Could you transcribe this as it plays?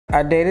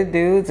I dated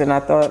dudes, and I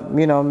thought,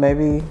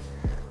 maybe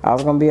I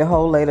was gonna be a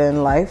hoe later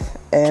in life.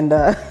 And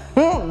the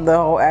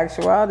whole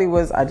actuality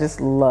was I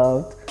just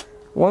loved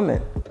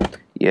women.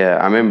 Yeah,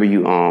 I remember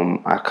you.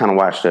 I kind of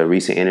watched a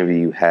recent interview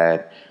you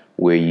had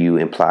where you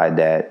implied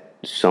that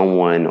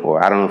someone,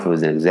 or I don't know if it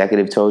was an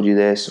executive, told you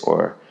this,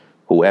 or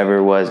whoever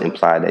it was,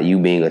 implied that you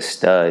being a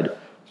stud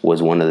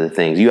was one of the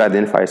things. You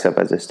identify yourself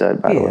as a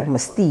stud, by the way. Yeah, I'm a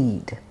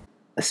steed.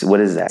 What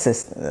is that?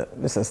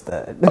 It's a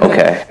stud.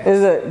 Okay.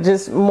 It's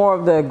just more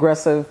of the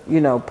aggressive,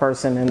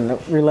 person in the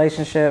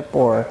relationship,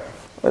 or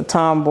a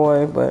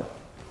tomboy, but.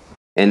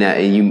 And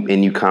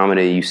you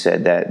commented, you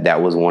said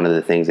that was one of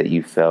the things that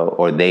you felt,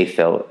 or they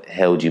felt,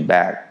 held you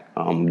back.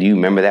 Do you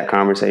remember that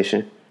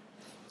conversation?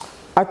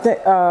 I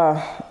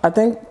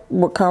think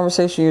what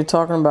conversation you're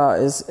talking about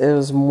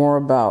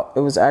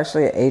it was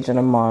actually an agent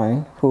of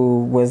mine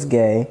who was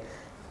gay,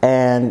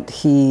 and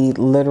he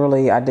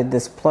literally, I did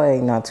this play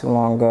not too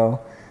long ago,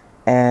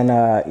 and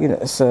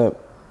it's a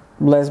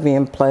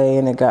lesbian play,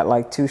 and it got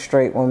like 2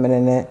 straight women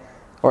in it,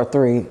 or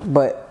 3,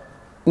 but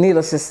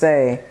needless to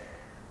say,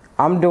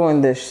 I'm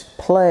doing this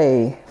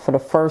play for the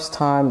first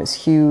time. It's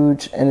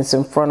huge, and it's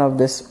in front of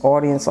this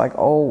audience, like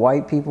old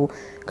white people,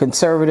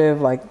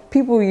 conservative, like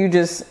people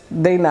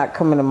they not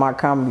coming to my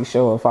comedy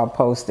show if I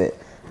post it.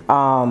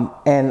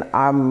 And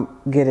I'm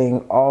getting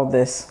all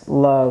this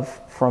love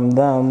from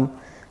them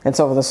and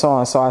so forth and so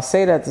on. So I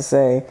say that to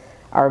say,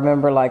 I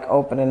remember like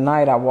opening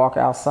night, I walk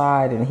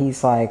outside and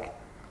he's like,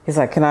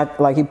 can I,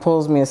 like he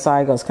pulls me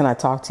aside, goes, can I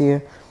talk to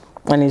you?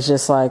 And he's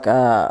just like,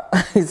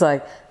 he's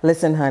like,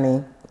 listen,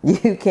 honey,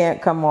 you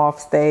can't come off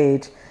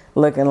stage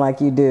looking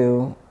like you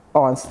do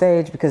on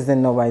stage, because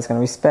then nobody's going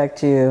to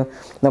respect you.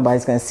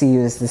 Nobody's going to see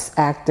you as this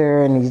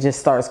actor. And he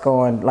just starts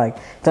going like,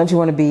 don't you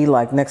want to be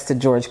like next to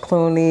George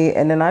Clooney?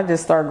 And then I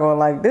just start going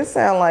like, this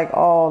sounds like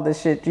all the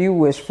shit you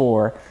wish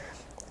for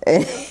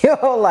in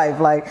your life.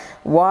 Like,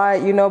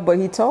 why, but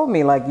he told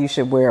me like, you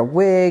should wear a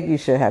wig. You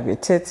should have your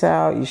tits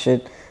out. You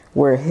should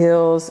wear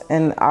heels.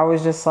 And I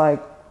was just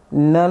like,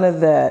 none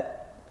of that.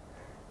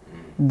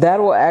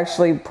 That will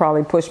actually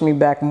probably push me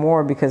back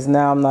more, because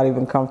now I'm not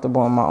even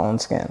comfortable in my own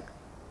skin.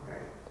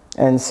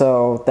 And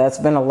so that's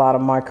been a lot of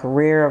my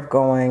career of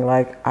going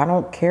like, I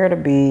don't care to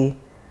be,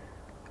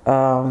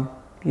 the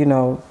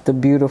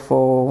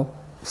beautiful,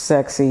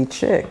 sexy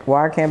chick.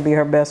 Why I can't be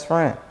her best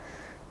friend?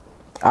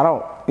 I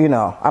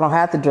don't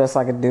have to dress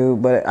like a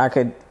dude, but I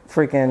could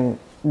freaking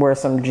wear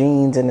some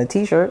jeans and a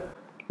t-shirt.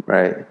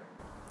 Right.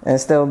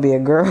 And still be a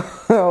girl,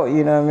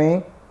 you know what I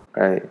mean?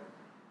 Right.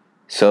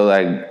 So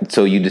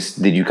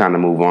did you kind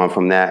of move on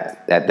from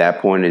that at that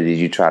point, or did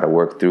you try to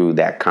work through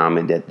that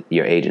comment that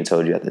your agent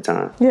told you at the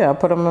time? Yeah, I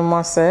put them in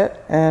my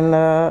set, and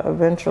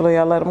eventually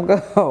I let them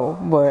go.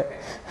 But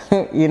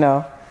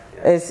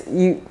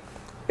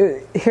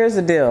here's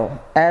the deal.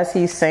 As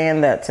he's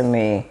saying that to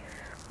me,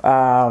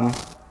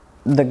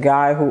 the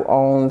guy who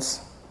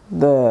owns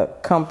the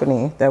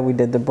company that we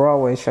did the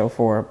Broadway show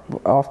for,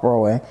 off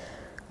Broadway,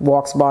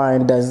 walks by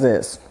and does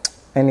this,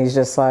 and he's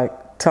just like,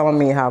 telling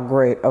me how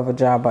great of a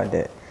job I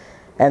did.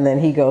 And then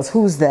he goes,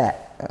 who's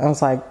that? I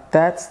was like,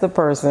 that's the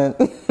person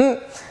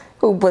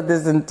who put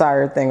this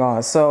entire thing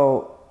on.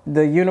 So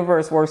the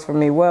universe works for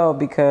me well,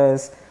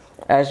 because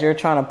as you're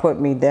trying to put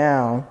me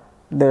down,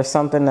 there's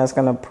something that's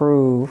going to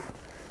prove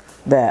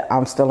that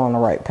I'm still on the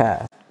right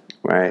path.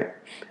 Right.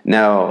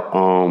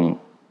 Now,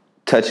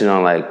 touching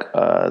on like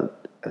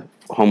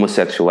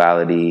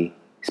homosexuality,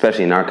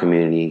 especially in our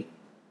community,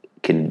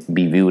 can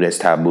be viewed as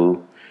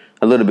taboo.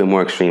 A little bit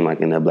more extreme, like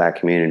in the Black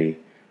community.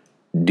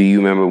 Do you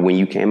remember when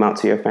you came out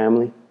to your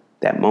family,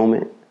 that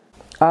moment?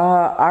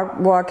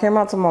 I came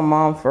out to my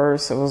mom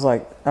first. It was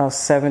like I was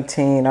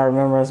 17. I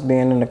remember us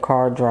being in the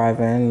car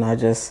driving, and I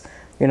just,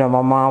 my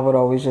mom would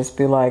always just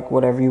be like,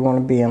 whatever you want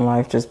to be in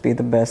life, just be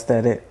the best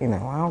at it. I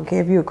don't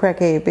care if you a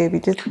crackhead, baby.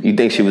 Just. You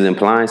think she was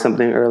implying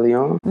something early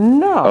on?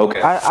 No.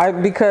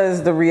 Okay.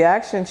 Because the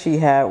reaction she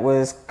had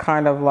was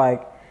kind of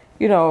like,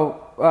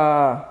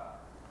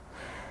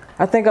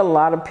 I think a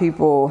lot of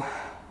people,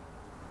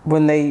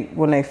 when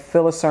they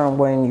feel a certain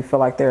way and you feel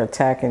like they're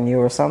attacking you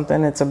or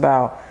something, it's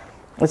about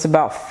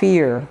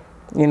fear.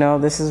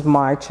 This is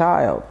my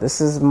child. This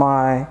is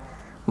my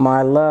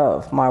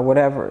love, my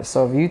whatever.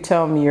 So if you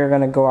tell me you're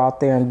going to go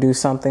out there and do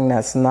something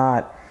that's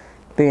not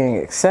being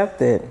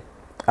accepted,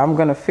 I'm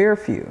going to fear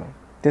for you.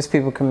 There's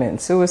people committing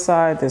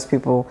suicide. There's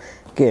people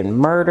getting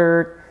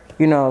murdered.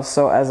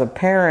 So as a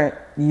parent,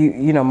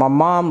 my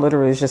mom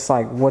literally is just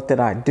like, what did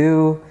I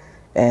do?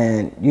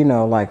 And,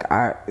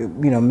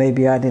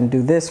 maybe I didn't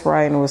do this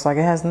right. And it was like,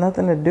 it has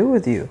nothing to do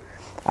with you.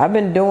 I've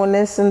been doing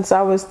this since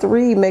I was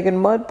 3, making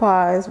mud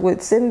pies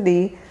with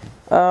Cindy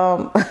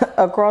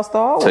across the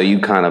hallway. So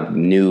you kind of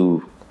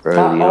knew early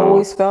on. I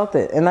always felt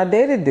it. And I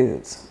dated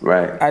dudes.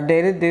 Right. I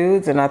dated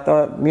dudes, and I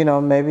thought,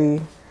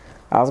 maybe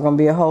I was going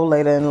to be a hoe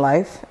later in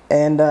life.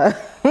 And the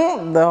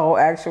whole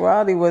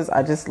actuality was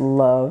I just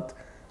loved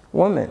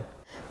women.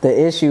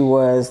 The issue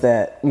was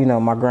that,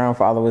 my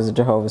grandfather was a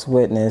Jehovah's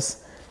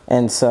Witness.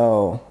 And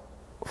so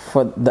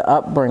for the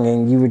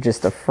upbringing, you were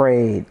just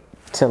afraid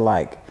to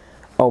like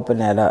open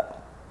that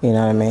up. You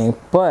know what I mean?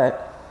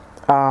 But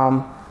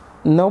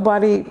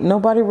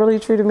nobody really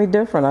treated me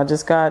different. I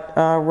just got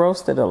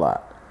roasted a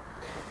lot.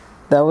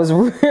 That was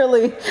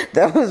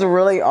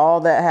really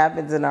all that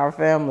happens in our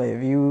family.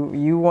 If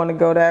you want to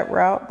go that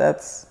route,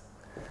 it's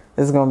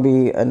gonna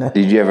be enough.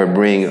 Did you ever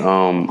bring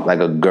like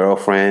a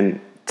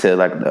girlfriend to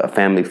like the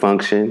family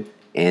function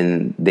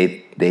and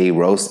they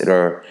roasted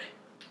or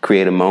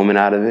create a moment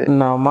out of it?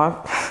 No,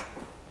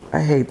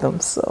 I hate them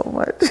so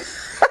much.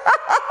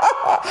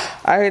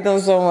 I hate them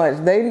so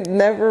much. They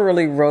never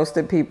really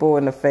roasted people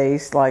in the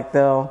face. Like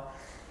they'll,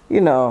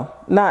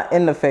 not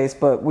in the face,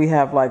 but we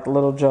have like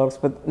little jokes.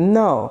 But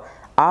no,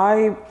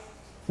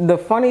 the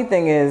funny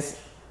thing is,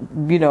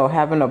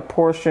 having a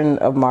portion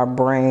of my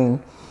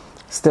brain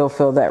still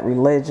feel that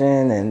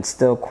religion and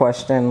still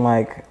question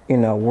like,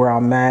 where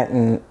I'm at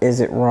and is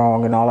it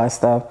wrong and all that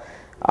stuff.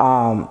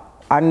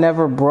 I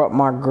never brought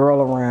my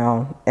girl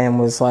around and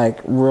was like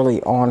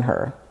really on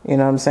her. You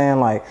know what I'm saying?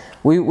 Like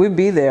we'd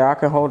be there. I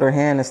could hold her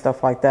hand and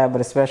stuff like that. But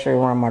especially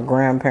around my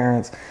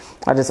grandparents,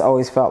 I just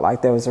always felt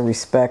like there was a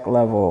respect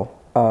level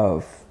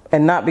of,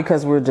 and not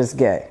because we're just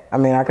gay. I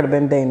mean, I could have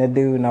been dating a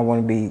dude and I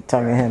wouldn't be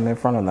tonguing him in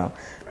front of them.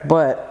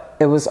 But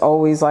it was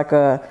always like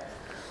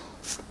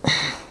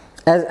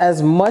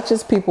as much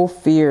as people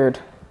feared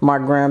my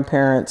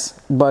grandparents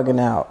bugging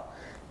out,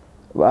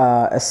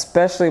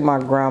 especially my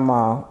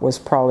grandma was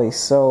probably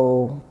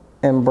so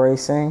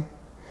embracing.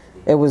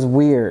 It was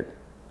weird.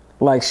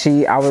 Like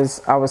I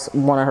was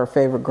one of her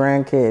favorite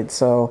grandkids.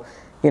 So,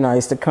 I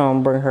used to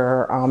come bring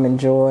her almond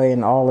joy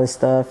and all this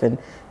stuff and,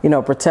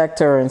 protect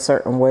her in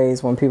certain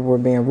ways when people were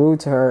being rude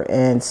to her.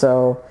 And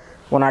so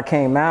when I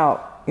came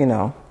out,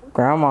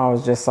 grandma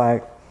was just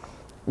like,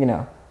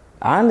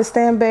 I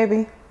understand,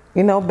 baby.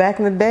 Back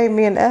in the day,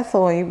 me and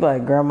Ethel, and you'd be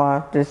like,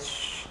 Grandma, just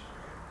shh.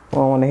 I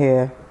don't want to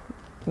hear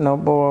no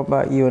more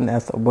about you and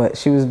Ethel. But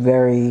she was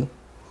very,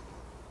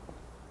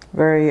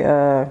 very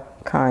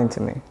kind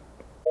to me.